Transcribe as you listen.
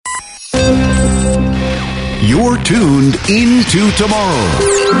You're tuned into tomorrow.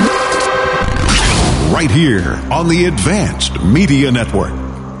 Right here on the Advanced Media Network.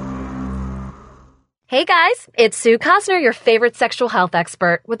 Hey guys, it's Sue Cosner, your favorite sexual health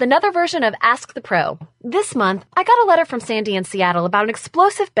expert, with another version of Ask the Pro. This month, I got a letter from Sandy in Seattle about an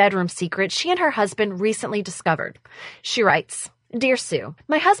explosive bedroom secret she and her husband recently discovered. She writes, Dear Sue,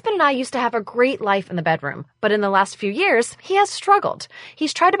 my husband and I used to have a great life in the bedroom, but in the last few years, he has struggled.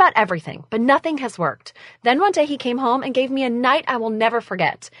 He's tried about everything, but nothing has worked. Then one day he came home and gave me a night I will never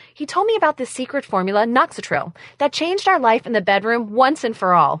forget. He told me about this secret formula, Noxatril, that changed our life in the bedroom once and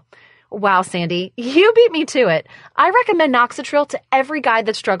for all. Wow, Sandy, you beat me to it. I recommend Noxatril to every guy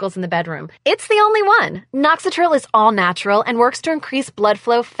that struggles in the bedroom. It's the only one. Noxatril is all natural and works to increase blood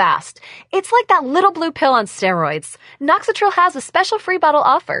flow fast. It's like that little blue pill on steroids. Noxatril has a special free bottle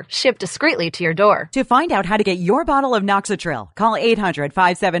offer, shipped discreetly to your door. To find out how to get your bottle of Noxatril, call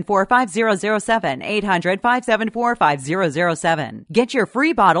 800-574-5007, 800-574-5007. Get your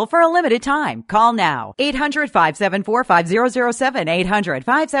free bottle for a limited time. Call now, 800-574-5007,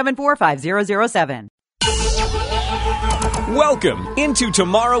 800-574-5007. Welcome into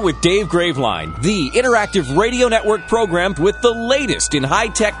Tomorrow with Dave Graveline, the interactive radio network program with the latest in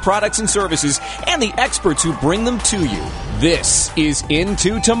high-tech products and services and the experts who bring them to you. This is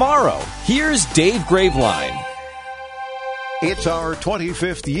Into Tomorrow. Here's Dave Graveline. It's our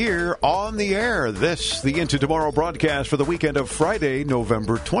 25th year on the air. This, the Into Tomorrow broadcast for the weekend of Friday,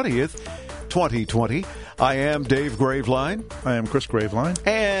 November 20th, 2020. I am Dave Graveline. I am Chris Graveline.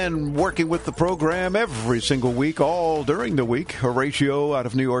 And working with the program every single week, all during the week, Horatio out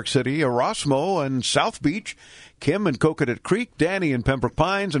of New York City, Erasmo and South Beach, Kim in Coconut Creek, Danny in Pembroke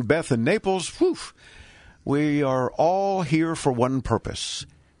Pines, and Beth in Naples. Whew. We are all here for one purpose,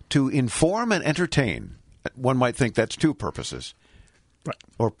 to inform and entertain. One might think that's two purposes, right,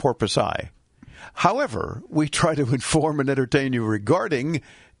 or porpoise eye. However, we try to inform and entertain you regarding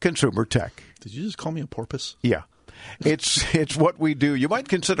consumer tech. Did you just call me a porpoise? Yeah. It's what we do. You might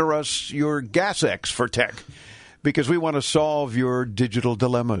consider us your gas X for tech, because we want to solve your digital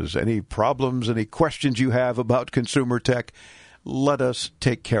dilemmas. Any problems, any questions you have about consumer tech, let us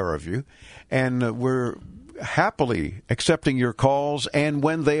take care of you. And we're happily accepting your calls. And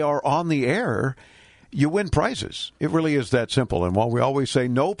when they are on the air, you win prizes. It really is that simple. And while we always say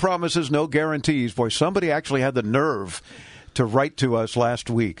no promises, no guarantees, boy, somebody actually had the nerve to write to us last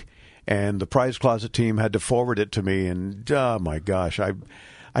week. And the Prize Closet team had to forward it to me. And, oh, my gosh, I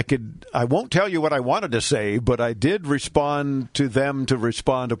won't tell you what I wanted to say, but I did respond to them to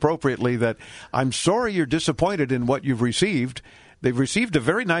respond appropriately that I'm sorry you're disappointed in what you've received. They've received a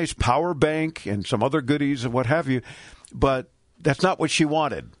very nice power bank and some other goodies and what have you, but that's not what she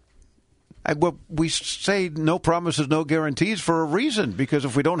wanted. We say no promises, no guarantees for a reason, because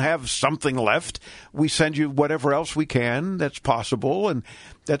if we don't have something left, we send you whatever else we can that's possible, and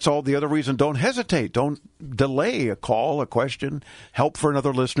that's all the other reason. Don't hesitate. Don't delay a call, a question, help for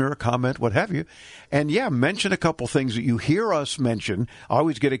another listener, a comment, what have you. And, yeah, mention a couple things that you hear us mention. I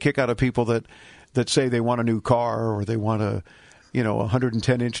always get a kick out of people that say they want a new car or they want a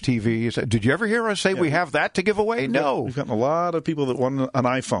 110-inch TV. Did you ever hear us say we have that to give away? No. We've gotten a lot of people that want an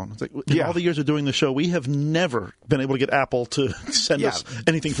iPhone. It's like, in all the years of doing the show, we have never been able to get Apple to send us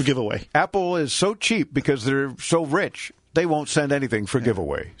anything for giveaway. Apple is so cheap because they're so rich. They won't send anything for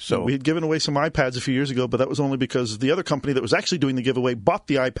giveaway. So we had given away some iPads a few years ago, but that was only because the other company that was actually doing the giveaway bought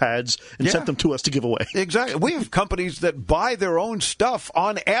the iPads and sent them to us to give away. Exactly. We have companies that buy their own stuff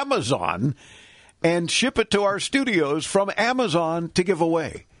on Amazon and ship it to our studios from Amazon to give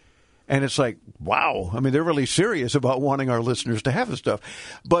away. And it's like, wow. I mean, they're really serious about wanting our listeners to have the stuff.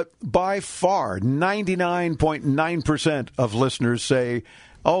 But by far, 99.9% of listeners say,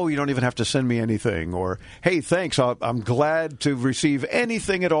 oh, you don't even have to send me anything. Or, hey, thanks. I'm glad to receive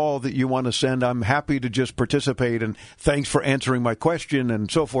anything at all that you want to send. I'm happy to just participate. And thanks for answering my question and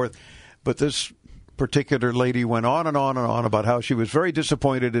so forth. But this particular lady went on and on and on about how she was very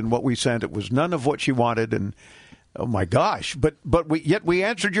disappointed in what we sent. It was none of what she wanted, and oh my gosh! But we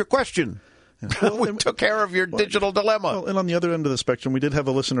answered your question. Well, we took care of your digital dilemma. Well, and on the other end of the spectrum, we did have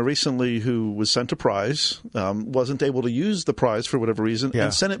a listener recently who was sent a prize, wasn't able to use the prize for whatever reason,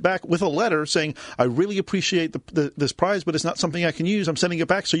 and sent it back with a letter saying, I really appreciate this prize, but it's not something I can use. I'm sending it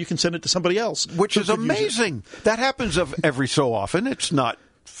back so you can send it to somebody else. Which is amazing. That happens every so often. It's not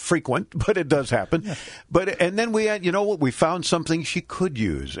frequent, but it does happen. Yeah. And then we had, we found something she could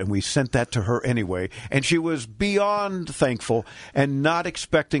use, and we sent that to her anyway. And she was beyond thankful and not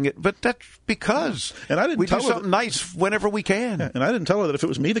expecting it. But that's because we do something nice whenever we can. Yeah, and I didn't tell her that if it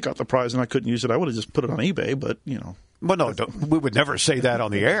was me that got the prize and I couldn't use it, I would have just put it on eBay. But well, no, we would never say that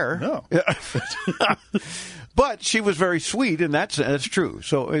on the air. No. But she was very sweet, and that's true.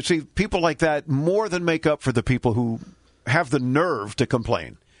 So see, people like that more than make up for the people who have the nerve to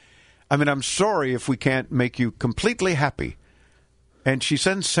complain. I mean, I'm sorry if we can't make you completely happy. And she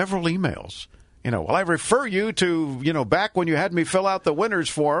sends several emails. Well, I refer you to, back when you had me fill out the winner's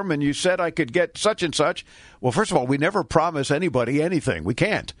form and you said I could get such and such. Well, first of all, we never promise anybody anything. We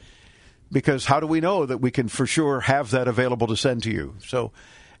can't. Because how do we know that we can for sure have that available to send to you? So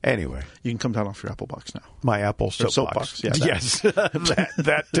anyway. You can come down off your Apple box now. My Apple soapbox. Yeah, yes,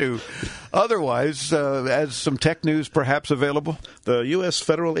 that too. Otherwise, as some tech news perhaps available? The U.S.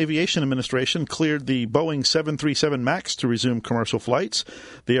 Federal Aviation Administration cleared the Boeing 737 MAX to resume commercial flights.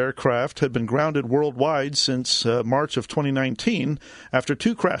 The aircraft had been grounded worldwide since March of 2019 after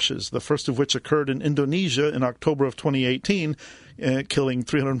 2 crashes, the first of which occurred in Indonesia in October of 2018, killing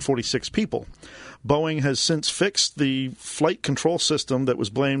 346 people. Boeing has since fixed the flight control system that was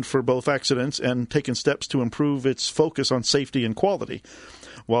blamed for both accidents and taken steps to improve its focus on safety and quality.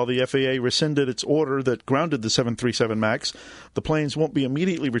 While the FAA rescinded its order that grounded the 737 MAX, the planes won't be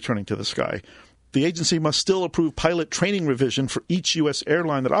immediately returning to the sky. The agency must still approve pilot training revision for each U.S.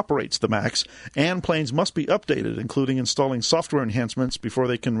 airline that operates the MAX, and planes must be updated, including installing software enhancements before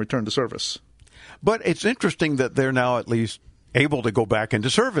they can return to service. But it's interesting that they're now at least able to go back into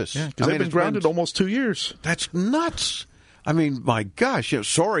service. Yeah, because they've been grounded almost 2 years. That's nuts. I mean, my gosh,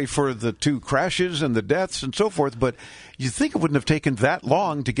 sorry for the 2 crashes and the deaths and so forth, but you think it wouldn't have taken that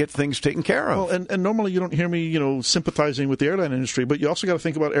long to get things taken care of. Well, and normally you don't hear me, sympathizing with the airline industry, but you also got to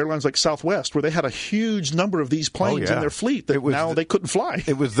think about airlines like Southwest, where they had a huge number of these planes in their fleet that now they couldn't fly.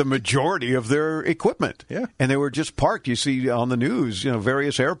 It was the majority of their equipment. Yeah. And they were just parked. You see on the news,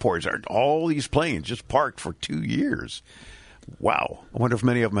 various airports, all these planes just parked for 2 years. Wow. I wonder if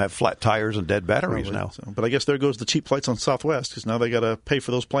many of them have flat tires and dead batteries now. So, but I guess there goes the cheap flights on Southwest, because now they got to pay for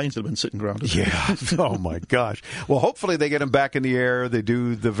those planes that have been sitting grounded. Yeah. Oh, my gosh. Well, hopefully they get them back in the air. They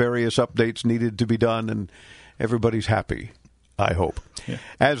do the various updates needed to be done, and everybody's happy. I hope. Yeah.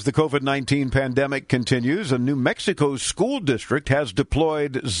 As the COVID-19 pandemic continues, a New Mexico school district has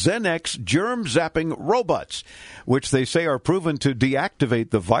deployed Xenex germ-zapping robots, which they say are proven to deactivate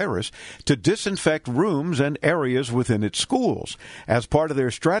the virus to disinfect rooms and areas within its schools as part of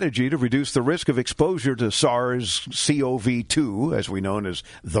their strategy to reduce the risk of exposure to SARS-CoV-2, as we know as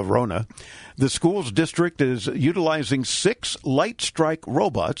the Rona. The school's district is utilizing 6 light strike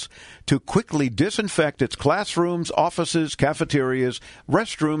robots to quickly disinfect its classrooms, offices, cafeterias,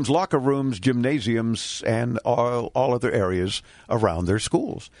 restrooms, locker rooms, gymnasiums, and all other areas around their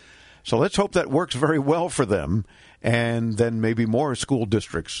schools. So let's hope that works very well for them, and then maybe more school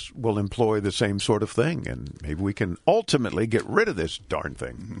districts will employ the same sort of thing, and maybe we can ultimately get rid of this darn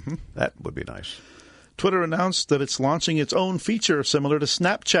thing. Mm-hmm. That would be nice. Twitter announced that it's launching its own feature similar to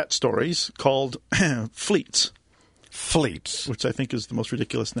Snapchat stories called Fleets. Fleets, which I think is the most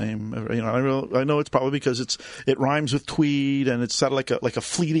ridiculous name ever. I know it's probably because it rhymes with tweed, and it's sort of like a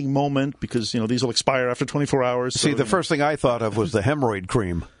fleeting moment because these will expire after 24 hours. See, the first thing I thought of was the hemorrhoid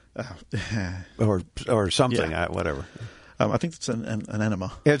cream, or something, whatever. I think it's an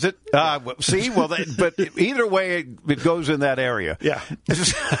enema. Is it? See, but either way, it goes in that area. Yeah.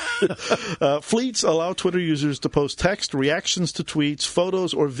 Fleets allow Twitter users to post text, reactions to tweets,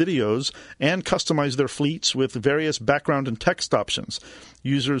 photos, or videos, and customize their fleets with various background and text options.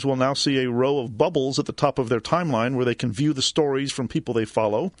 Users will now see a row of bubbles at the top of their timeline where they can view the stories from people they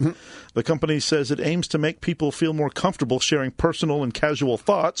follow. Mm-hmm. The company says it aims to make people feel more comfortable sharing personal and casual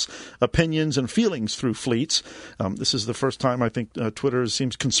thoughts, opinions, and feelings through fleets. This is the first time I think Twitter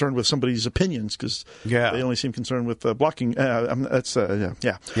seems concerned with somebody's opinions because they only seem concerned with blocking. The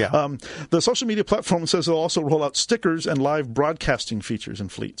social media platform says they'll also roll out stickers and live broadcasting features in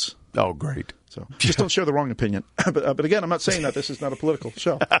fleets. Oh, great. So just don't share the wrong opinion. But again, I'm not saying that this is not a political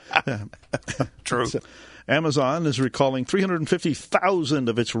show. True. So, Amazon is recalling 350,000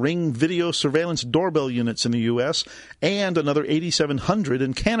 of its Ring video surveillance doorbell units in the U.S. and another 8,700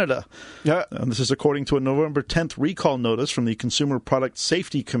 in Canada. Yeah. This is according to a November 10th recall notice from the Consumer Product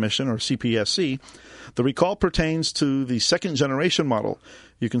Safety Commission, or CPSC. The recall pertains to the second-generation model.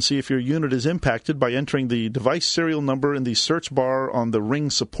 You can see if your unit is impacted by entering the device serial number in the search bar on the Ring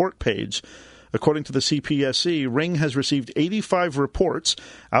support page. According to the CPSC, Ring has received 85 reports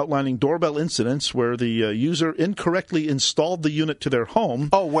outlining doorbell incidents where the user incorrectly installed the unit to their home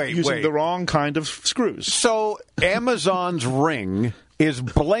using the wrong kind of screws. So Amazon's Ring is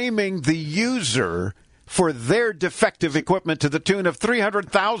blaming the user for their defective equipment to the tune of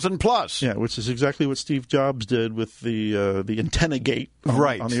 $300,000 plus. Yeah, which is exactly what Steve Jobs did with the antenna gate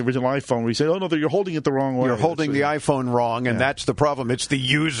on the original iPhone, where he said, "Oh no, you're holding it the wrong way. You're holding the iPhone wrong, and that's the problem. It's the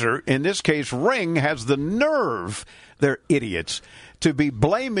user." In this case, Ring has the nerve, they're idiots, to be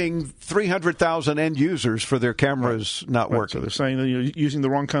blaming 300,000 end users for their cameras not working. So they're saying that you're using the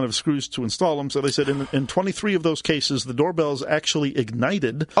wrong kind of screws to install them. So they said in 23 of those cases, the doorbells actually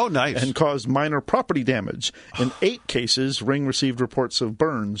ignited and caused minor property damage. In 8 cases, Ring received reports of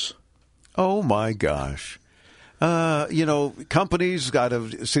burns. Oh, my gosh. Companies got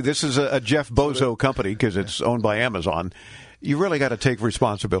to see. This is a Jeff Bezos company because it's owned by Amazon. You really got to take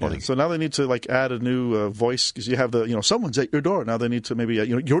responsibility. Yeah, so now they need to add a new voice, because you have someone's at your door. Now they need to maybe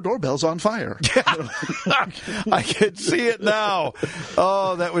your doorbell's on fire. I can see it now.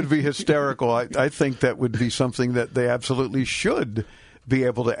 Oh, that would be hysterical. I think that would be something that they absolutely should be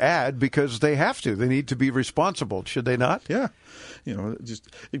able to add, because they have to. They need to be responsible, should they not? Yeah.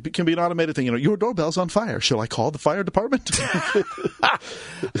 It can be an automated thing. Your doorbell's on fire. Shall I call the fire department?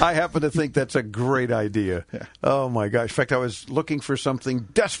 I happen to think that's a great idea. Yeah. Oh, my gosh. In fact, I was looking for something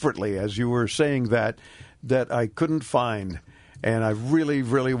desperately as you were saying that I couldn't find. And I really,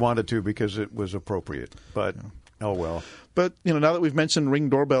 really wanted to, because it was appropriate. But, oh, well. But, now that we've mentioned Ring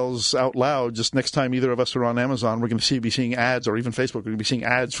doorbells out loud, just next time either of us are on Amazon, we're going to be seeing ads, or even Facebook, we're going to be seeing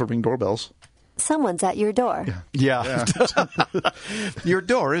ads for Ring doorbells. Someone's at your door. Yeah. Your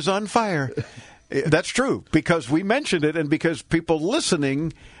door is on fire. That's true, because we mentioned it, and because people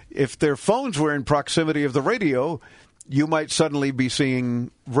listening, if their phones were in proximity of the radio, you might suddenly be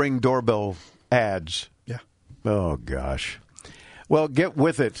seeing Ring doorbell ads. Yeah. Oh, gosh. Well, get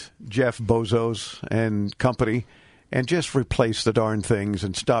with it, Jeff Bezos and company, and just replace the darn things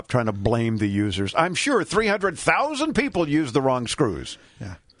and stop trying to blame the users. I'm sure 300,000 people use the wrong screws.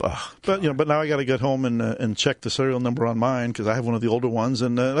 Yeah. But now I got to get home and check the serial number on mine, because I have one of the older ones.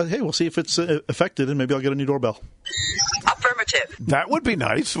 And hey, we'll see if it's affected, and maybe I'll get a new doorbell. Affirmative. That would be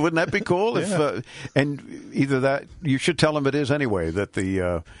nice. Wouldn't that be cool? Yeah. If and either that, you should tell them it is anyway, that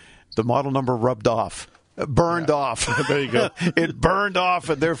the model number rubbed off. Burned off. There you go. It burned off,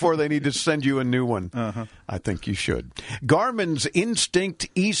 and therefore they need to send you a new one. Uh-huh. I think you should. Garmin's Instinct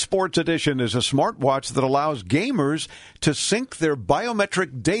Esports Edition is a smartwatch that allows gamers to sync their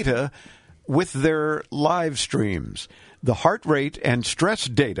biometric data with their live streams. The heart rate and stress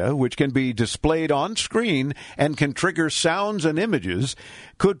data, which can be displayed on screen and can trigger sounds and images,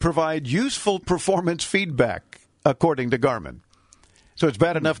 could provide useful performance feedback, according to Garmin. So it's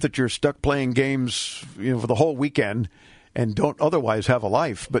bad enough that you're stuck playing games, for the whole weekend and don't otherwise have a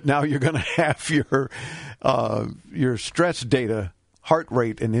life. But now you're going to have your stress data, heart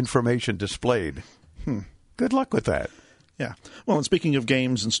rate, and information displayed. Good luck with that. Yeah. Well, and speaking of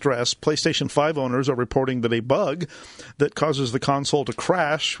games and stress, PlayStation 5 owners are reporting that a bug that causes the console to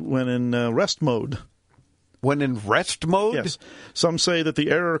crash when in rest mode. When in rest mode? Yes. Some say that the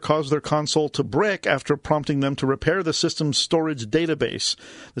error caused their console to brick after prompting them to repair the system's storage database.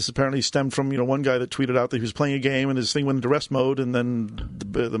 This apparently stemmed from, one guy that tweeted out that he was playing a game and his thing went into rest mode, and then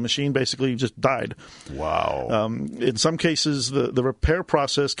the machine basically just died. Wow. In some cases, the repair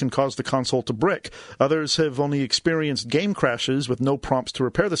process can cause the console to brick. Others have only experienced game crashes with no prompts to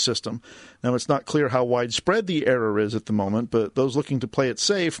repair the system. Now, it's not clear how widespread the error is at the moment, but those looking to play it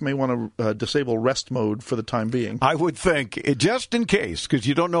safe may want to disable rest mode for the time being. I would think, just in case, because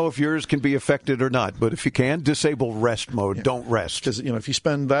you don't know if yours can be affected or not. But if you can, disable rest mode. Yeah. Don't rest. Because if you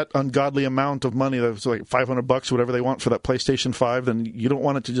spend that ungodly amount of money, that's like $500, whatever they want for that PlayStation 5, then you don't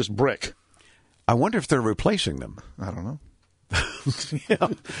want it to just brick. I wonder if they're replacing them. I don't know. Yeah,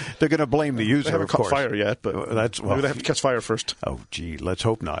 they're going to blame the user. They haven't caught fire yet, but maybe they have to catch fire first. Oh, gee, let's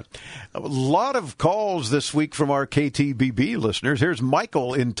hope not. A lot of calls this week from our KTBB listeners. Here's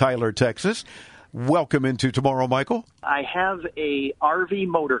Michael in Tyler, Texas. Welcome into Tomorrow, Michael. I have a RV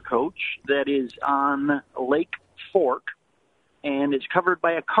motor coach that is on Lake Fork, and it's covered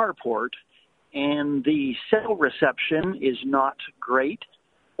by a carport, and the cell reception is not great,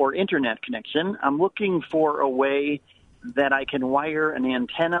 or internet connection. I'm looking for a way that I can wire an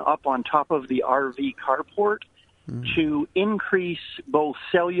antenna up on top of the RV carport to increase both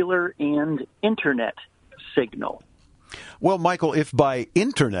cellular and internet signal. Well, Michael, if by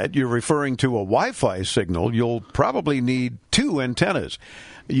internet you're referring to a Wi-Fi signal, you'll probably need 2 antennas.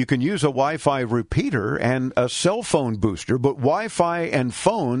 You can use a Wi-Fi repeater and a cell phone booster, but Wi-Fi and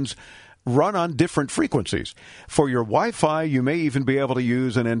phones run on different frequencies. For your Wi-Fi, you may even be able to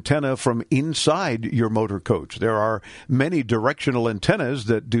use an antenna from inside your motor coach. There are many directional antennas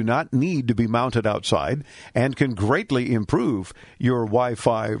that do not need to be mounted outside and can greatly improve your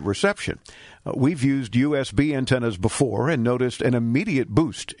Wi-Fi reception. We've used USB antennas before and noticed an immediate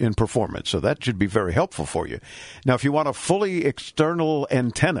boost in performance, so that should be very helpful for you. Now, if you want a fully external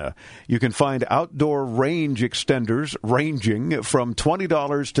antenna, you can find outdoor range extenders ranging from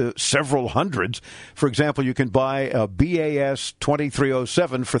 $20 to several hundreds. For example, you can buy a BAS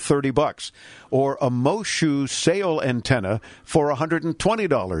 2307 for $30 or a Moshu sail antenna for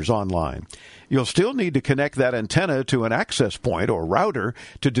 $120 online. You'll still need to connect that antenna to an access point or router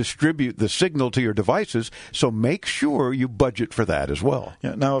to distribute the signal to your devices, so make sure you budget for that as well.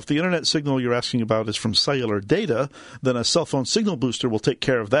 Yeah, now, if the internet signal you're asking about is from cellular data, then a cell phone signal booster will take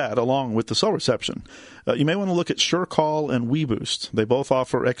care of that along with the cell reception. You may want to look at SureCall and WeBoost. They both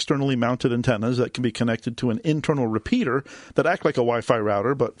offer externally mounted antennas that can be connected to an internal repeater that act like a Wi-Fi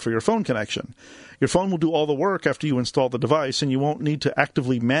router, but for your phone connection. Your phone will do all the work after you install the device, and you won't need to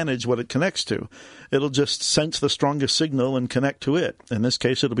actively manage what it connects to. It'll just sense the strongest signal and connect to it. In this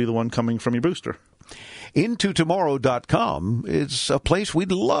case, it'll be the one coming from your booster. IntoTomorrow.com is a place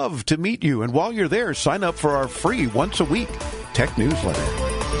we'd love to meet you. And while you're there, sign up for our free once-a-week tech newsletter.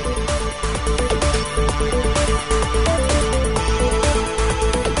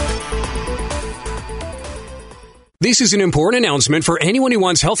 This is an important announcement for anyone who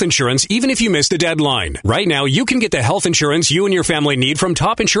wants health insurance, even if you missed the deadline. Right now, you can get the health insurance you and your family need from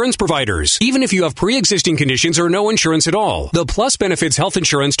top insurance providers, even if you have pre-existing conditions or no insurance at all. The Plus Benefits Health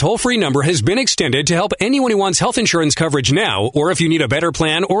Insurance toll-free number has been extended to help anyone who wants health insurance coverage now, or if you need a better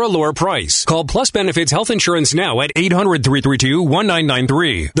plan or a lower price. Call Plus Benefits Health Insurance now at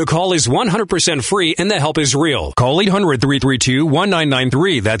 800-332-1993. The call is 100% free and the help is real. Call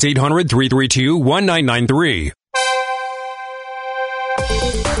 800-332-1993. That's 800-332-1993.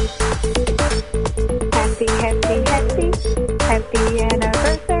 Happy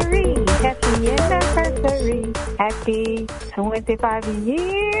anniversary, happy anniversary, happy 25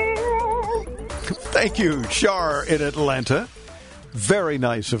 years. Thank you, Shar in Atlanta. Very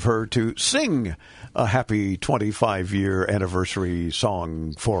nice of her to sing a happy 25-year anniversary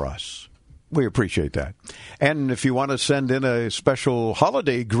song for us. We appreciate that. And if you want to send in a special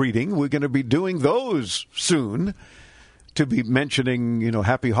holiday greeting, we're going to be doing those soon, to be mentioning,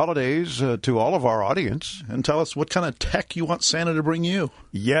 happy holidays to all of our audience. And tell us what kind of tech you want Santa to bring you.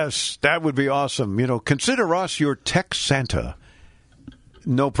 Yes, that would be awesome. Consider us your tech Santa.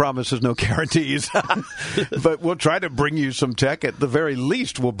 No promises, no guarantees. But we'll try to bring you some tech. At the very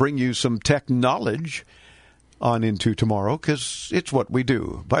least, we'll bring you some tech knowledge on Into Tomorrow, because it's what we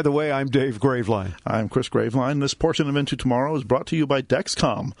do. By the way, I'm Dave Graveline. I'm Chris Graveline. This portion of Into Tomorrow is brought to you by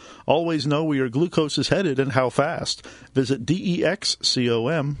Dexcom. Always know where your glucose is headed and how fast. Visit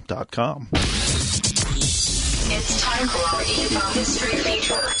DEXCOM.com. It's time for our IFA History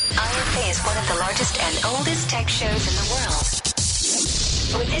feature. IFA is one of the largest and oldest tech shows in the world.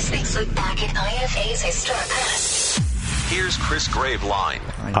 With this week's look back at IFA's historic past. Here's Chris Graveline.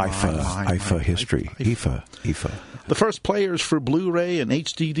 IFA history. IFA. The first players for Blu-ray and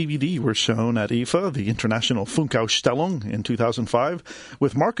HD DVD were shown at IFA, the International Funkausstellung, in 2005,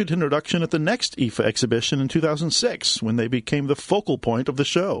 with market introduction at the next IFA exhibition in 2006, when they became the focal point of the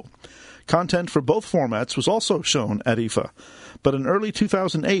show. Content for both formats was also shown at IFA. But in early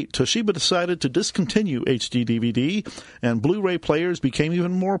 2008, Toshiba decided to discontinue HD DVD, and Blu-ray players became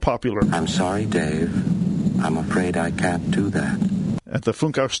even more popular. I'm sorry, Dave. I'm afraid I can't do that. At the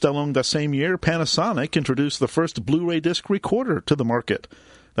Funkausstellung that same year, Panasonic introduced the first Blu-ray disc recorder to the market.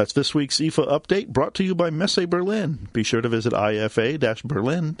 That's this week's IFA update, brought to you by Messe Berlin. Be sure to visit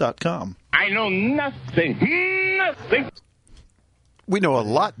ifa-berlin.com. I know nothing. We know a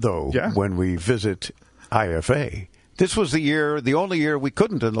lot, though, when we visit IFA. This was the only year we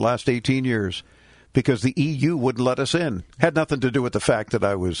couldn't in the last 18 years, because the EU wouldn't let us in. Had nothing to do with the fact that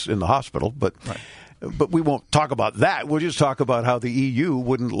I was in the hospital, but we won't talk about that. We'll just talk about how the EU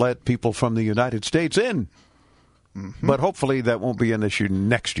wouldn't let people from the United States in. Mm-hmm. But hopefully that won't be an issue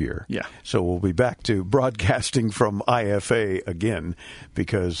next year. Yeah. So we'll be back to broadcasting from IFA again,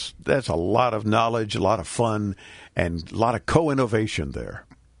 because that's a lot of knowledge, a lot of fun, and a lot of co-innovation there.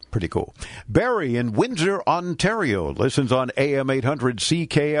 Pretty cool. Barry in Windsor, Ontario, listens on AM 800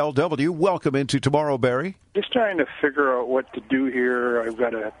 CKLW. Welcome Into Tomorrow, Barry. Just trying to figure out what to do here. I've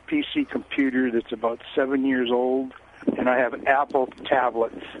got a PC computer that's about 7 years old, and I have Apple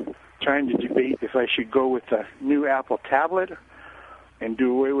tablets. Trying to debate if I should go with a new Apple tablet and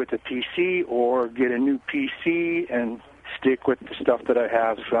do away with the PC, or get a new PC and stick with the stuff that I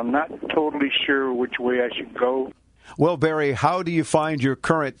have. So I'm not totally sure which way I should go. Well, Barry, how do you find your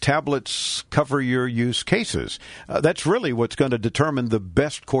current tablets cover your use cases? That's really what's going to determine the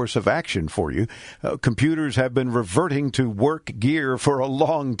best course of action for you. Computers have been reverting to work gear for a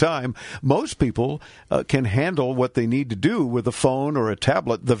long time. Most people can handle what they need to do with a phone or a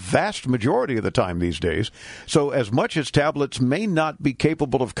tablet the vast majority of the time these days. So as much as tablets may not be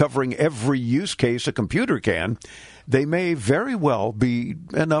capable of covering every use case a computer can, they may very well be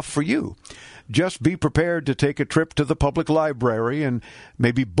enough for you. Just be prepared to take a trip to the public library and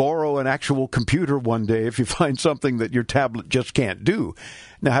maybe borrow an actual computer one day if you find something that your tablet just can't do.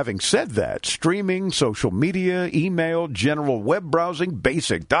 Now, having said that, streaming, social media, email, general web browsing,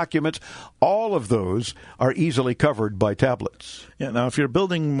 basic documents, all of those are easily covered by tablets. Yeah, now if you're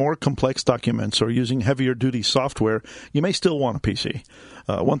building more complex documents or using heavier duty software, you may still want a PC.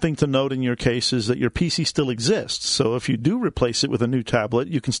 One thing to note in your case is that your PC still exists, so if you do replace it with a new tablet,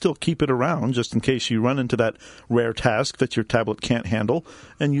 you can still keep it around just in case you run into that rare task that your tablet can't handle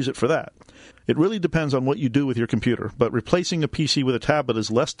and use it for that. It really depends on what you do with your computer, but replacing a PC with a tablet is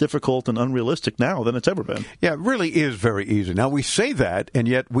less difficult and unrealistic now than it's ever been. Yeah, it really is very easy. Now, we say that, and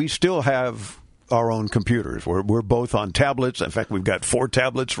yet we still have our own computers. We're both on tablets. In fact, we've got 4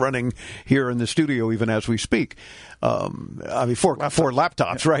 tablets running here in the studio even as we speak. Four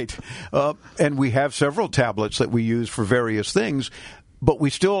laptops, right. And we have several tablets that we use for various things. But we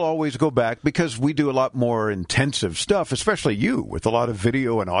still always go back because we do a lot more intensive stuff, especially you, with a lot of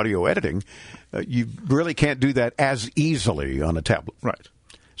video and audio editing. You really can't do that as easily on a tablet. Right.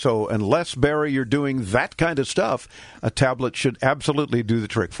 So unless, Barry, you're doing that kind of stuff, a tablet should absolutely do the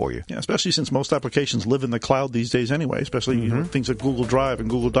trick for you. Yeah, especially since most applications live in the cloud these days anyway, especially things like Google Drive and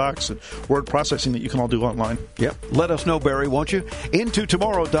Google Docs and word processing that you can all do online. Yep. Let us know, Barry, won't you?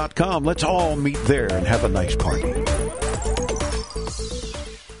 IntoTomorrow.com. Let's all meet there and have a nice party.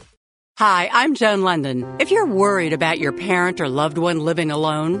 Hi, I'm Joan London. If you're worried about your parent or loved one living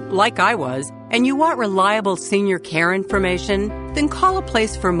alone, like I was, and you want reliable senior care information, then call A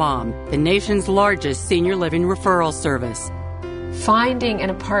Place for Mom, the nation's largest senior living referral service. Finding an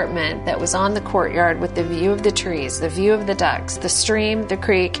apartment that was on the courtyard with the view of the trees, the view of the ducks, the stream, the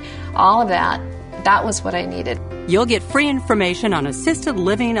creek, all of that was what I needed. You'll get free information on assisted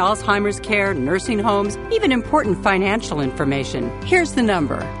living, Alzheimer's care, nursing homes, even important financial information. Here's the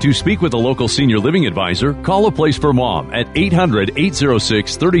number. To speak with a local senior living advisor, call A Place for Mom at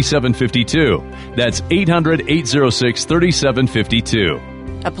 800-806-3752. That's 800-806-3752.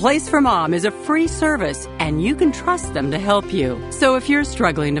 A Place for Mom is a free service, and you can trust them to help you. So if you're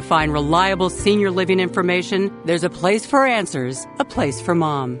struggling to find reliable senior living information, there's a place for answers, A Place for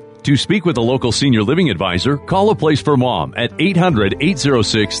Mom. To speak with a local senior living advisor, call A Place for Mom at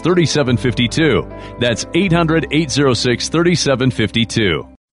 800-806-3752. That's 800-806-3752.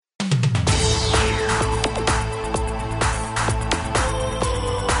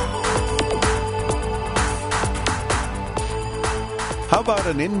 How about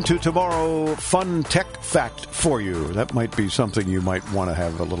an Into Tomorrow fun tech fact for you? That might be something you might want to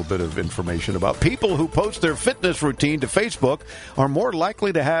have a little bit of information about. People who post their fitness routine to Facebook are more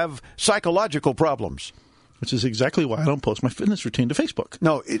likely to have psychological problems. Which is exactly why I don't post my fitness routine to Facebook.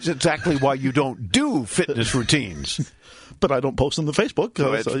 No, it's exactly why you don't do fitness routines. But I don't post them to Facebook.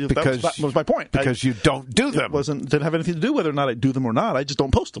 That was my point. Because you don't do them. It didn't have anything to do whether or not I do them or not. I just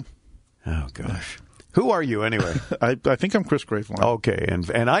don't post them. Oh, gosh. Who are you, anyway? I think I'm Chris Graveline. Okay,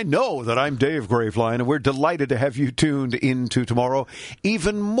 and I know that I'm Dave Graveline, and we're delighted to have you tuned into tomorrow.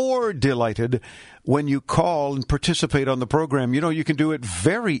 Even more delighted when you call and participate on the program. You know, you can do it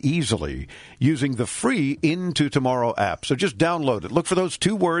very easily using the free Into Tomorrow app. So just download it. Look for those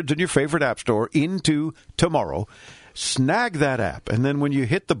 2 words in your favorite app store, Into Tomorrow. Snag that app, and then when you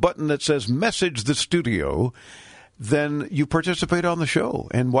hit the button that says Message the Studio, then you participate on the show.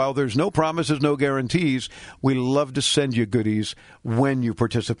 And while there's no promises, no guarantees, we love to send you goodies when you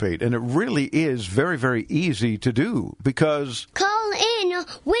participate. And it really is very, very easy to do because... Call in,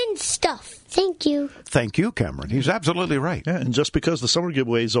 win stuff. Thank you. Thank you, Cameron. He's absolutely right. Yeah, and just because the summer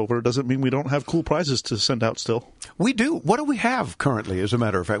giveaway is over doesn't mean we don't have cool prizes to send out still. We do. What do we have currently, as a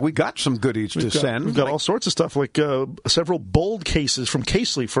matter of fact? We got some goodies to send. We've got all sorts of stuff, like several bold cases from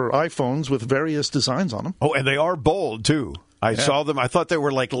Casely for iPhones with various designs on them. Oh, and they are bold, too. I saw them. I thought they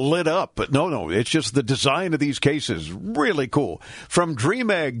were like lit up, but no. It's just the design of these cases. Really cool. From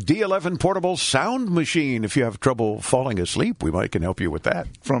DreamEgg D11 portable sound machine. If you have trouble falling asleep, we can help you with that.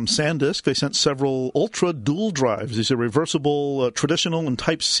 From SanDisk, they sent several Ultra dual drives. These are reversible, traditional, and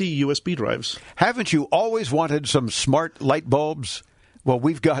Type-C USB drives. Haven't you always wanted some smart light bulbs? Well,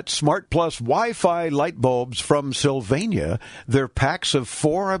 we've got Smart Plus Wi-Fi light bulbs from Sylvania. They're packs of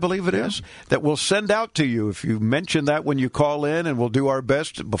 4, I believe it is, that we'll send out to you if you mention that when you call in, and we'll do our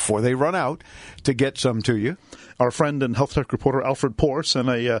best before they run out to get some to you. Our friend and health tech reporter Alfred Poor sent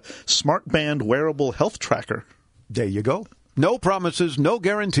a Smart Band wearable health tracker. There you go. No promises, no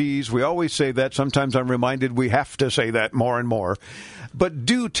guarantees. We always say that. Sometimes I'm reminded we have to say that more and more. But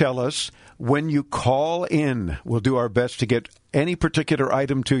do tell us when you call in. We'll do our best to get any particular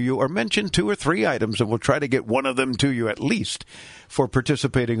item to you, or mention 2 or 3 items, and we'll try to get one of them to you at least for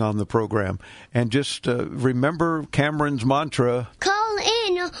participating on the program. And just remember Cameron's mantra. Call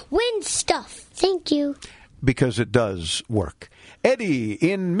in, win stuff. Thank you. Because it does work. Eddie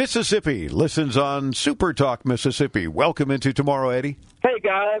in Mississippi listens on Super Talk Mississippi. Welcome into Tomorrow, Eddie. Hey,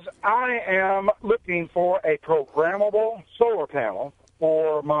 guys. I am looking for a programmable solar panel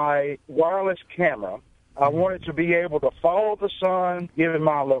for my wireless camera. I want it to be able to follow the sun, given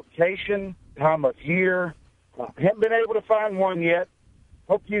my location, time of year. I haven't been able to find one yet.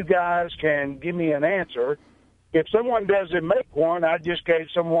 Hope you guys can give me an answer. If someone doesn't make one, I just gave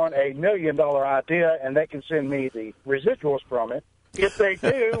someone $1 million idea, and they can send me the residuals from it. If they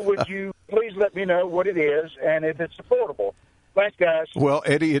do, would you please let me know what it is and if it's affordable? Thanks, guys. Well,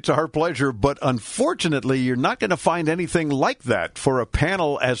 Eddie, it's our pleasure, but unfortunately, you're not going to find anything like that for a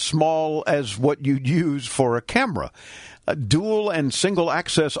panel as small as what you'd use for a camera. Dual and single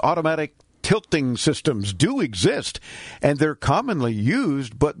access automatic tilting systems do exist, and they're commonly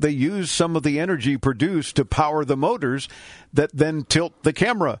used, but they use some of the energy produced to power the motors that then tilt the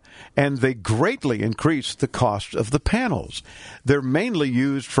camera, and they greatly increase the cost of the panels. They're mainly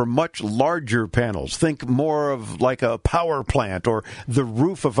used for much larger panels. Think more of like a power plant or the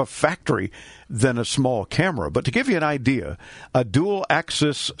roof of a factory than a small camera. But to give you an idea, a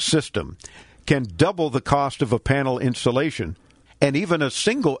dual-axis system can double the cost of a panel installation, and even a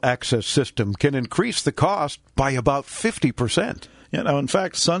single-access system can increase the cost by about 50%. Yeah, now, in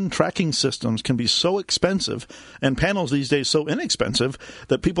fact, sun tracking systems can be so expensive, and panels these days so inexpensive,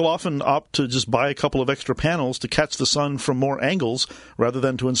 that people often opt to just buy a couple of extra panels to catch the sun from more angles rather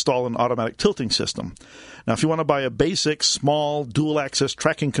than to install an automatic tilting system. Now, if you want to buy a basic, small, dual-access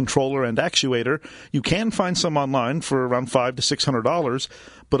tracking controller and actuator, you can find some online for around $500 to $600,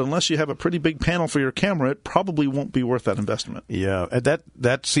 but unless you have a pretty big panel for your camera, it probably won't be worth that investment. Yeah,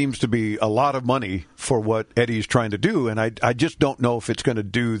 that seems to be a lot of money for what Eddie's trying to do, and I just don't know if it's going to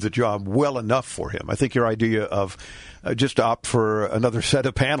do the job well enough for him. I think your idea of just opt for another set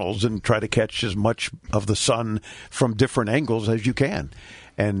of panels and try to catch as much of the sun from different angles as you can.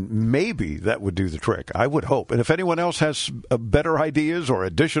 And maybe that would do the trick. I would hope. And if anyone else has better ideas or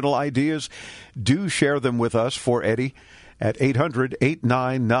additional ideas, do share them with us for Eddie at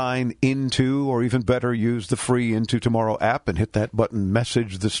 800-899-INTO, or even better, use the free Into Tomorrow app and hit that button,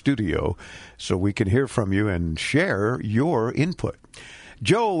 Message the Studio, so we can hear from you and share your input.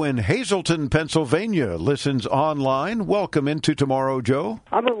 Joe in Hazleton, Pennsylvania, listens online. Welcome Into Tomorrow, Joe.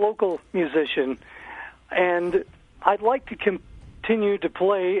 I'm a local musician, and I'd like to continue to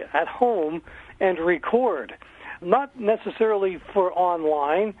play at home and record, not necessarily for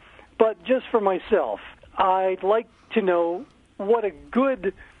online, but just for myself. I'd like to know what a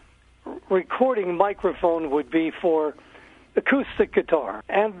good recording microphone would be for acoustic guitar,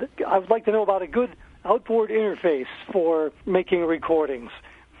 and I would like to know about a good outboard interface for making recordings.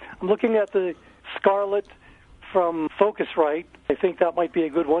 I'm looking at the Scarlett from Focusrite. I think that might be a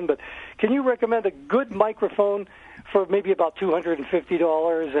good one, but can you recommend a good microphone for maybe about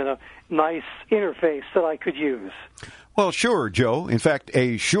 $250 and a nice interface that I could use? Well, sure, Joe. In fact,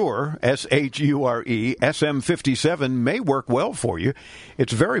 a Shure, S-H-U-R-E, SM57 may work well for you.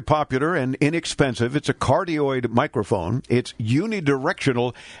 It's very popular and inexpensive. It's a cardioid microphone. It's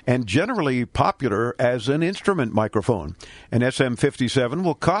unidirectional and generally popular as an instrument microphone. An SM57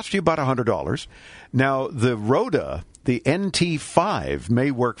 will cost you about $100. Now, the Rode, the NT5,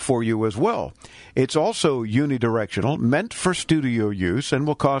 may work for you as well. It's also unidirectional, meant for studio use, and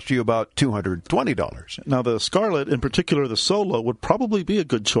will cost you about $220. Now, the Scarlett, in particular the Solo, would probably be a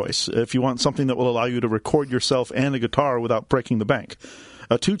good choice if you want something that will allow you to record yourself and a guitar without breaking the bank.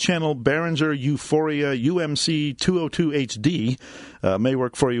 A 2-channel Behringer Euphoria UMC 202HD may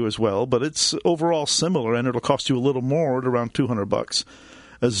work for you as well, but it's overall similar, and it'll cost you a little more at around $200.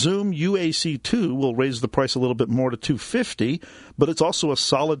 A Zoom UAC2 will raise the price a little bit more to $250, but it's also a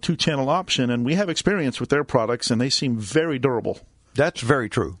solid 2-channel option, and we have experience with their products, and they seem very durable. That's very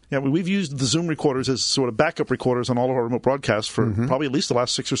true. Yeah, we've used the Zoom recorders as sort of backup recorders on all of our remote broadcasts for probably at least the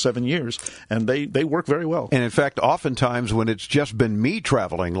last 6 or 7 years, and they work very well. And in fact, oftentimes when it's just been me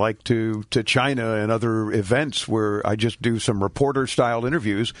traveling, like to China and other events where I just do some reporter-style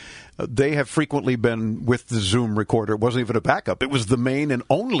interviews, they have frequently been with the Zoom recorder. It wasn't even a backup. It was the main and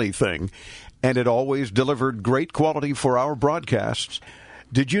only thing, and it always delivered great quality for our broadcasts.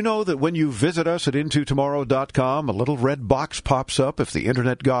 Did you know that when you visit us at intotomorrow.com, a little red box pops up if the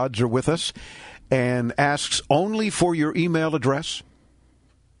internet gods are with us and asks only for your email address?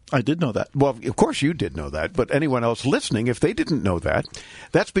 I did know that. Well, of course you did know that, but anyone else listening, if they didn't know that,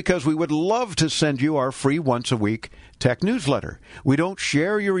 that's because we would love to send you our free once-a-week tech newsletter. We don't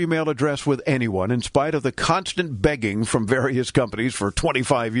share your email address with anyone in spite of the constant begging from various companies for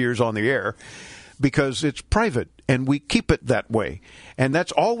 25 years on the air, because it's private, and we keep it that way. And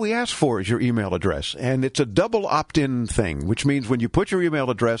that's all we ask for is your email address. And it's a double opt-in thing, which means when you put your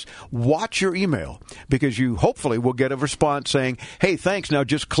email address, watch your email, because you hopefully will get a response saying, hey, thanks, now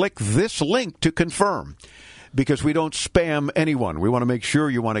just click this link to confirm. Because we don't spam anyone. We want to make sure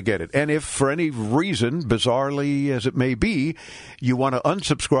you want to get it. And if for any reason, bizarrely as it may be, you want to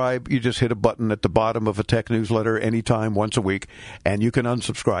unsubscribe, you just hit a button at the bottom of a tech newsletter anytime, once a week, and you can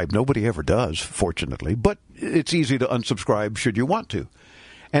unsubscribe. Nobody ever does, fortunately, but it's easy to unsubscribe should you want to.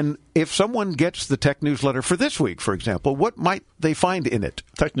 And if someone gets the tech newsletter for this week, for example, what might they find in it?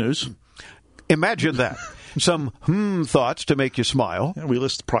 Tech news. Imagine that. Some thoughts to make you smile. Yeah, we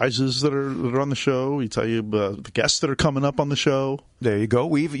list prizes that are on the show. We tell you the guests that are coming up on the show. There you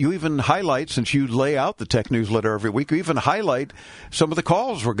go. You even highlight, since you lay out the tech newsletter every week, you even highlight some of the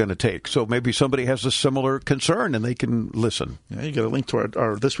calls we're going to take. So maybe somebody has a similar concern and they can listen. Yeah, you get a link to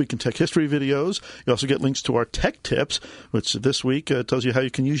our This Week in Tech History videos. You also get links to our tech tips, which this week tells you how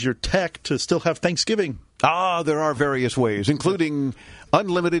you can use your tech to still have Thanksgiving. There are various ways, including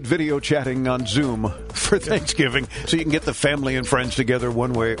unlimited video chatting on Zoom for Thanksgiving, so you can get the family and friends together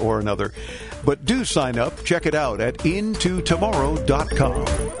one way or another. But do sign up. Check it out at intotomorrow.com.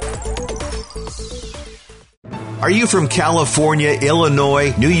 Are you from California,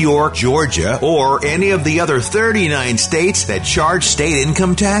 Illinois, New York, Georgia, or any of the other 39 states that charge state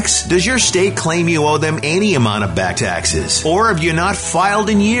income tax? Does your state claim you owe them any amount of back taxes? Or have you not filed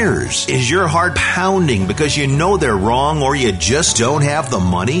in years? Is your heart pounding because you know they're wrong or you just don't have the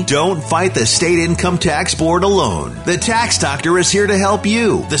money? Don't fight the state income tax board alone. The Tax Doctor is here to help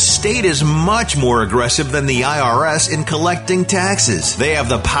you. The state is much more aggressive than the IRS in collecting taxes. They have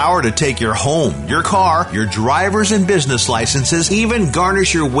the power to take your home, your car, your driver's and business licenses, even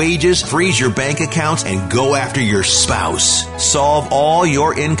garnish your wages, freeze your bank accounts, and go after your spouse. Solve all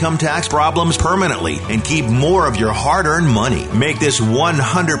your income tax problems permanently and keep more of your hard-earned money. Make this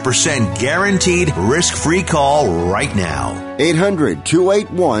 100% guaranteed risk-free call right now.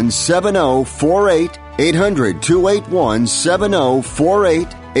 800-281-7048.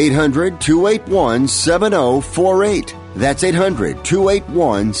 800-281-7048. 800-281-7048. That's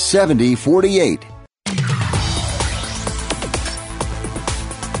 800-281-7048.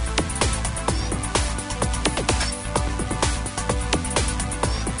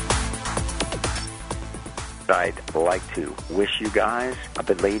 I'd like to wish you guys a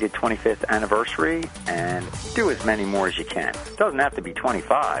belated 25th anniversary and do as many more as you can. It doesn't have to be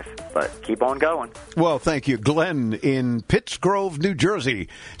 25, but keep on going. Well, thank you. Glenn in Pittsgrove, New Jersey.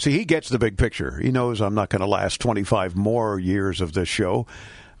 See, he gets the big picture. He knows I'm not going to last 25 more years of this show.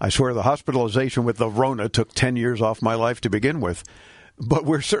 I swear the hospitalization with the Rona took 10 years off my life to begin with. But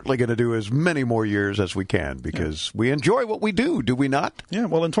we're certainly going to do as many more years as we can because we enjoy what we do we not? Yeah,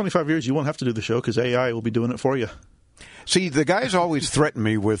 well, in 25 years, you won't have to do the show because AI will be doing it for you. See, the guys always threaten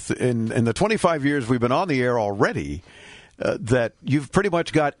me with, in the 25 years we've been on the air already, that you've pretty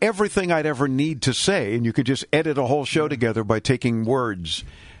much got everything I'd ever need to say, and you could just edit a whole show together by taking words.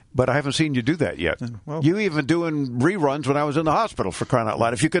 But I haven't seen you do that yet. Well, you even doing reruns when I was in the hospital, for crying out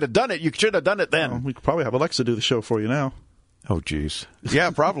loud. If you could have done it, you should have done it then. Well, we could probably have Alexa do the show for you now. Oh, geez.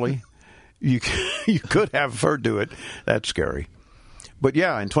 Yeah, probably. You could have her do it. That's scary. But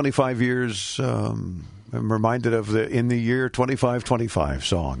yeah, in 25 years, I'm reminded of the In the Year 2525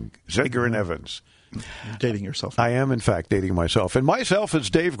 song, Zager and Evans. You're dating yourself. I am, in fact, dating myself. And myself is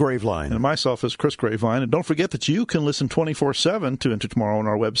Dave Graveline. And myself is Chris Graveline. And don't forget that you can listen 24/7 to Into Tomorrow on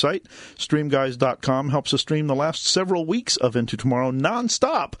our website. StreamGuys.com helps us stream the last several weeks of Into Tomorrow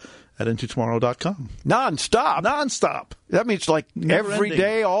nonstop at IntoTomorrow.com. Nonstop? Nonstop. That means like every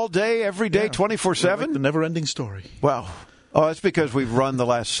day, all day, every day, 24/7? Like the never-ending story. Wow. Oh, that's because we've run the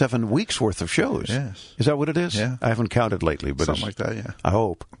last 7 weeks' worth of shows. Yes. Is that what it is? Yeah. I haven't counted lately. But something like that, yeah. I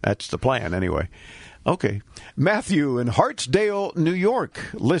hope. That's the plan, anyway. Okay. Matthew in Hartsdale, New York,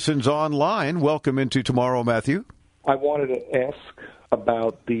 listens online. Welcome into Tomorrow, Matthew. I wanted to ask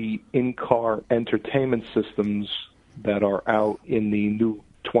about the in-car entertainment systems that are out in the new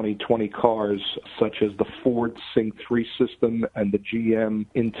 2020 cars, such as the Ford Sync 3 system and the GM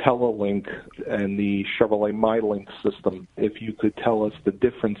IntelliLink and the Chevrolet MyLink system. If you could tell us the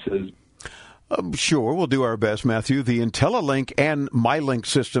differences. Sure, we'll do our best, Matthew. The IntelliLink and MyLink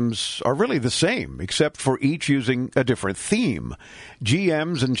systems are really the same, except for each using a different theme.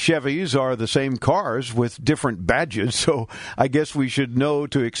 GMs and Chevys are the same cars with different badges, so I guess we should know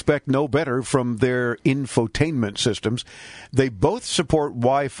to expect no better from their infotainment systems. They both support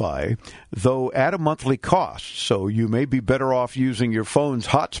Wi-Fi, though at a monthly cost, so you may be better off using your phone's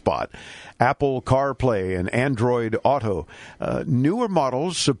hotspot. Apple CarPlay and Android Auto. Newer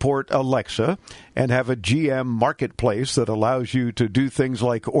models support Alexa and have a GM marketplace that allows you to do things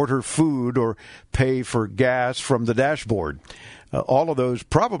like order food or pay for gas from the dashboard. All of those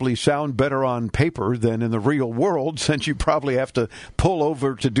probably sound better on paper than in the real world, since you probably have to pull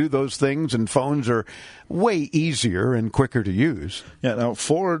over to do those things, and phones are way easier and quicker to use. Yeah, now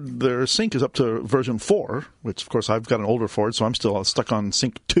Ford, their Sync is up to version 4, which, of course, I've got an older Ford, so I'm still stuck on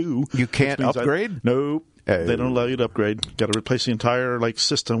Sync 2. You can't upgrade? Nope. They don't allow you to upgrade. Got to replace the entire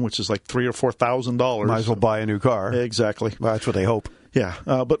system, which is like $3,000 or $4,000. Might as well buy a new car. Exactly. Well, that's what they hope. Yeah,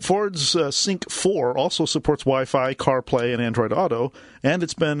 but Ford's Sync 4 also supports Wi-Fi, CarPlay, and Android Auto, and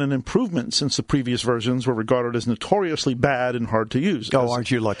it's been an improvement since the previous versions were regarded as notoriously bad and hard to use.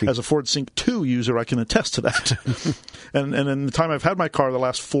 Aren't you lucky? As a Ford Sync 2 user, I can attest to that. and in the time I've had my car, the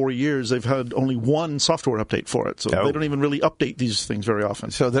last 4 years, they've had only one software update for it, so they don't even really update these things very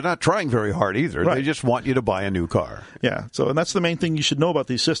often. So they're not trying very hard either. Right. They just want you to buy a new car. Yeah, and that's the main thing you should know about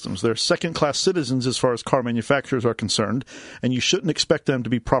these systems. They're second-class citizens as far as car manufacturers are concerned, and you shouldn't expect them to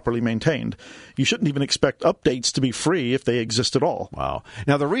be properly maintained. You shouldn't even expect updates to be free if they exist at all. Wow.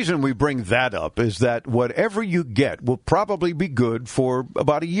 Now, the reason we bring that up is that whatever you get will probably be good for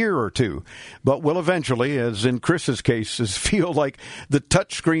about a year or two, but will eventually, as in Chris's case, feel like the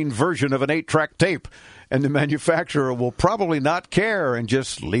touchscreen version of an 8-track tape. And the manufacturer will probably not care and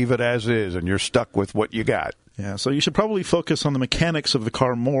just leave it as is, and you're stuck with what you got. Yeah, so you should probably focus on the mechanics of the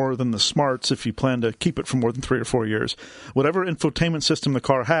car more than the smarts if you plan to keep it for more than 3 or 4 years. Whatever infotainment system the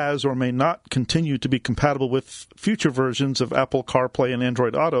car has or may not continue to be compatible with future versions of Apple CarPlay and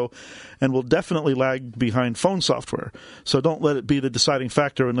Android Auto, and will definitely lag behind phone software. So don't let it be the deciding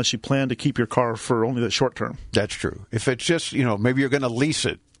factor unless you plan to keep your car for only the short term. That's true. If it's just, maybe you're going to lease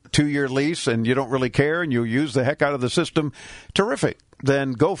it, 2-year lease, and you don't really care and you'll use the heck out of the system, terrific.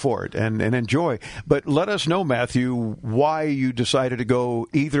 Then go for it and enjoy. But let us know, Matthew, why you decided to go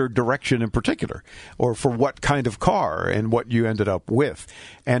either direction in particular, or for what kind of car and what you ended up with.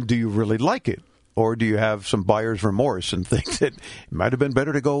 And do you really like it? Or do you have some buyer's remorse and think that it might have been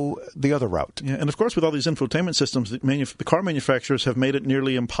better to go the other route? Yeah, and of course, with all these infotainment systems, the car manufacturers have made it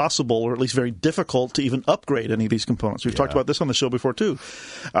nearly impossible, or at least very difficult, to even upgrade any of these components. We've talked about this on the show before, too.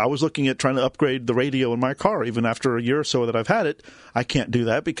 I was looking at trying to upgrade the radio in my car. Even after a year or so that I've had it, I can't do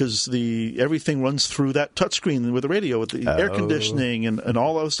that because everything runs through that touchscreen with the radio, with the air conditioning and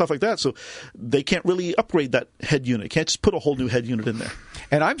all that stuff like that. So they can't really upgrade that head unit. Can't just put a whole new head unit in there.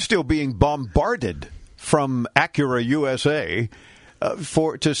 And I'm still being bombarded from Acura USA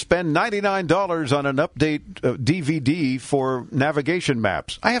to spend $99 on an update DVD for navigation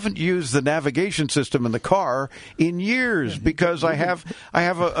maps. I haven't used the navigation system in the car in years because I have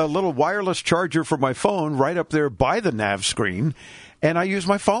a little wireless charger for my phone right up there by the nav screen. And I use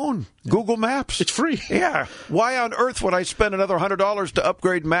my phone, Google Maps. It's free. Yeah. Why on earth would I spend another $100 to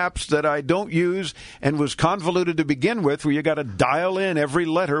upgrade maps that I don't use and was convoluted to begin with, where you got to dial in every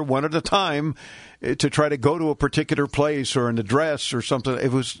letter one at a time to try to go to a particular place or an address or something?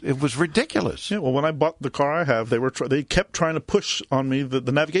 It was ridiculous. Yeah. Well, when I bought the car I have, they kept trying to push on me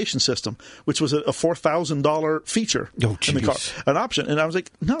the navigation system, which was a $4,000 feature in the car, an option. And I was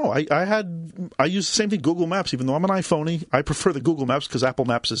like, no, I use the same thing, Google Maps. Even though I'm an iPhone, I prefer the Google Maps because Apple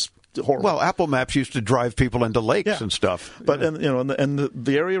Maps is horrible. Well, Apple Maps used to drive people into lakes and stuff. But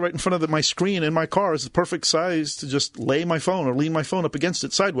the area right in front of my screen in my car is the perfect size to just lay my phone or lean my phone up against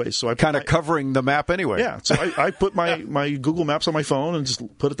it sideways. So I kind of covering the map anyway. Yeah. So I put my Google Maps on my phone and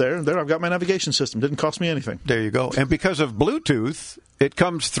just put it there, and there I've got my navigation system. Didn't cost me anything. There you go. And because of Bluetooth, it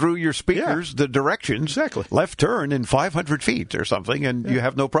comes through your speakers, the directions. Exactly. Left turn in 500 feet or something, and you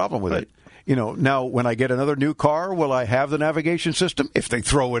have no problem with it. Now when I get another new car, will I have the navigation system? If they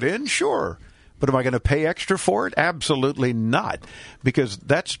throw it in, sure. But am I going to pay extra for it? Absolutely not, because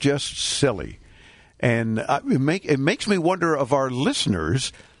that's just silly. And it makes me wonder of our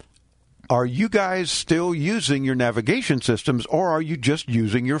listeners, are you guys still using your navigation systems, or are you just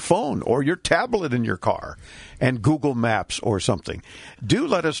using your phone or your tablet in your car and Google Maps or something? Do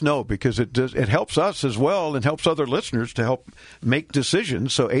let us know, because it helps us as well and helps other listeners to help make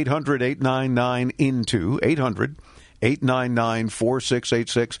decisions. So 800-899-INTO,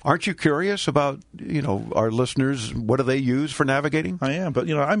 800-899-4686. Aren't you curious about, our listeners? What do they use for navigating? I am,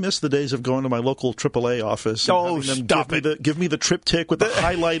 but, I miss the days of going to my local AAA office. Oh, stop it. Give me the TripTik with the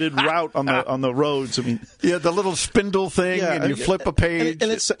highlighted route on the roads. I mean, yeah, the little spindle thing, and you flip a page.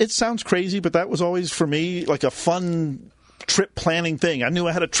 And it sounds crazy, but that was always, for me, like a fun trip planning thing. I knew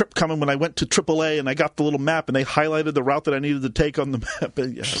I had a trip coming when I went to AAA, and I got the little map, and they highlighted the route that I needed to take on the map.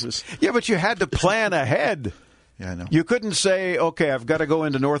 Yeah, but you had to plan ahead. Yeah, I know. You couldn't say, okay, I've got to go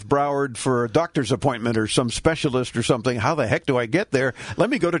into North Broward for a doctor's appointment or some specialist or something. How the heck do I get there?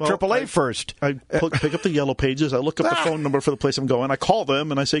 Let me go to AAA first. I pick up the yellow pages. I look up the phone number for the place I'm going. I call them,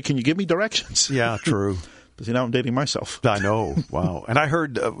 and I say, can you give me directions? Yeah, true. Because now I'm dating myself. I know. Wow. And I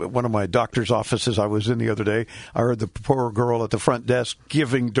heard one of my doctor's offices I was in the other day, I heard the poor girl at the front desk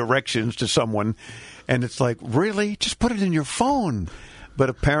giving directions to someone. And it's like, really? Just put it in your phone.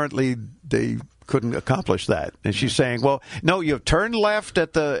 But apparently they couldn't accomplish that. And she's saying, well, no, you turn left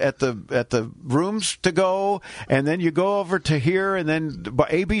at the rooms to go, and then you go over to here, and then by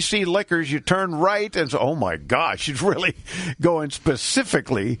ABC Liquors you turn right. And so, oh my gosh, she's really going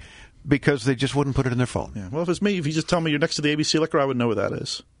specifically because they just wouldn't put it in their phone. Yeah. Well, if it's me, if you just tell me you're next to the ABC Liquor, I would know where that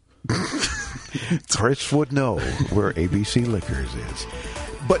is. Chris would know where ABC Liquors is.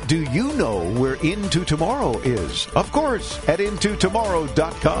 But do you know where Into Tomorrow is? Of course, at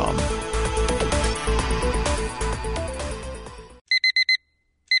intotomorrow.com.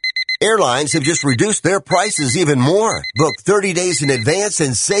 Airlines have just reduced their prices even more. Book 30 days in advance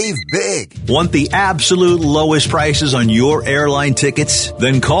and save big. Want the absolute lowest prices on your airline tickets?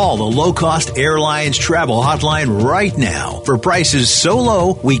 Then call the Low Cost Airlines Travel Hotline right now for prices so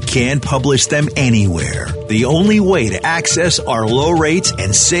low we can't publish them anywhere. The only way to access our low rates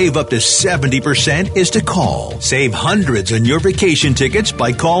and save up to 70% is to call. Save hundreds on your vacation tickets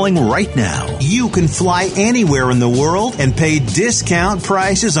by calling right now. You can fly anywhere in the world and pay discount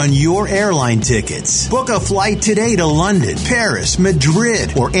prices on your airline tickets. Book a flight today to London, Paris,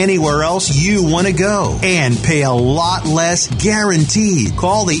 Madrid, or anywhere else you want to go. And pay a lot less guaranteed.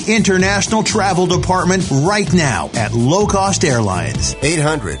 Call the International Travel Department right now at Low Cost Airlines.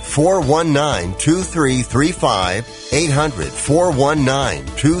 800-419-2335.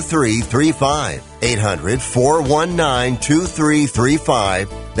 800-419-2335.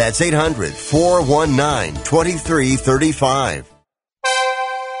 800-419-2335. That's 800-419-2335.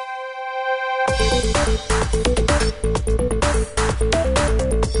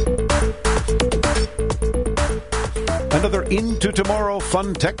 Another Into Tomorrow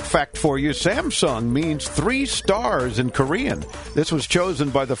fun tech fact for you. Samsung means 3 stars in Korean. This was chosen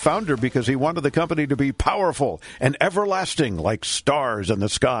by the founder because he wanted the company to be powerful and everlasting like stars in the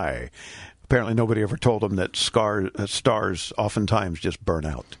sky. Apparently nobody ever told him that stars oftentimes just burn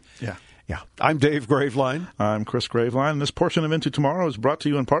out. Yeah. Yeah. I'm Dave Graveline. I'm Chris Graveline. This portion of Into Tomorrow is brought to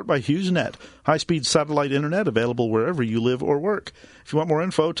you in part by HughesNet, high-speed satellite internet available wherever you live or work. If you want more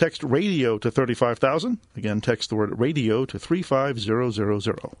info, text radio to 35,000. Again, text the word radio to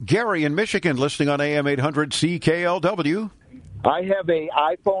 35000. Gary in Michigan, listening on AM 800 CKLW. I have a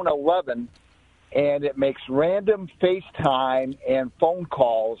iPhone 11, and it makes random FaceTime and phone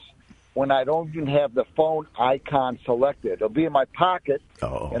calls when I don't even have the phone icon selected. It'll be in my pocket,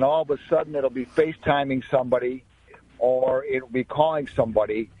 and all of a sudden it'll be FaceTiming somebody or it'll be calling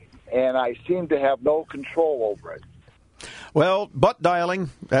somebody, and I seem to have no control over it. Well, butt dialing,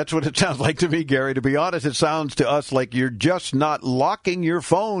 that's what it sounds like to me, Gary. To be honest, it sounds to us like you're just not locking your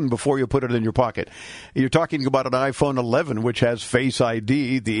phone before you put it in your pocket. You're talking about an iPhone 11, which has Face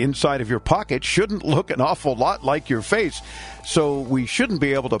ID. The inside of your pocket shouldn't look an awful lot like your face, so we shouldn't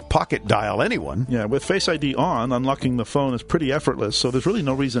be able to pocket dial anyone. Yeah, with Face ID on, unlocking the phone is pretty effortless, so there's really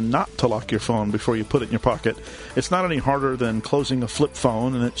no reason not to lock your phone before you put it in your pocket. It's not any harder than closing a flip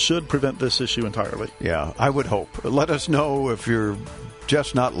phone, and it should prevent this issue entirely. Yeah, I would hope. Let us know if you're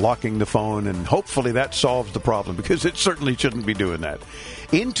just not locking the phone, and hopefully that solves the problem, because it certainly shouldn't be doing that.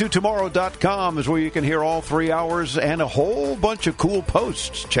 IntoTomorrow.com is where you can hear all 3 hours and a whole bunch of cool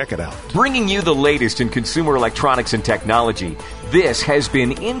posts. Check it out. Bringing you the latest in consumer electronics and technology, this has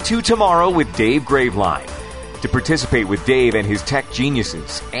been Into Tomorrow with Dave Graveline. To participate with Dave and his tech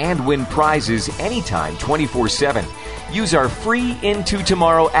geniuses and win prizes anytime 24/7, Use our free Into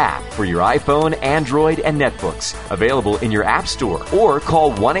Tomorrow app for your iPhone, Android, and netbooks. Available in your App Store. Or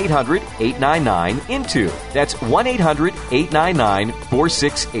call 1-800-899-INTO. That's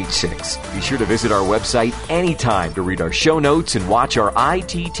 1-800-899-4686. Be sure to visit our website anytime to read our show notes and watch our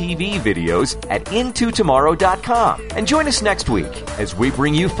ITTV videos at intotomorrow.com. And join us next week as we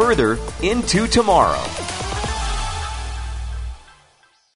bring you further into tomorrow.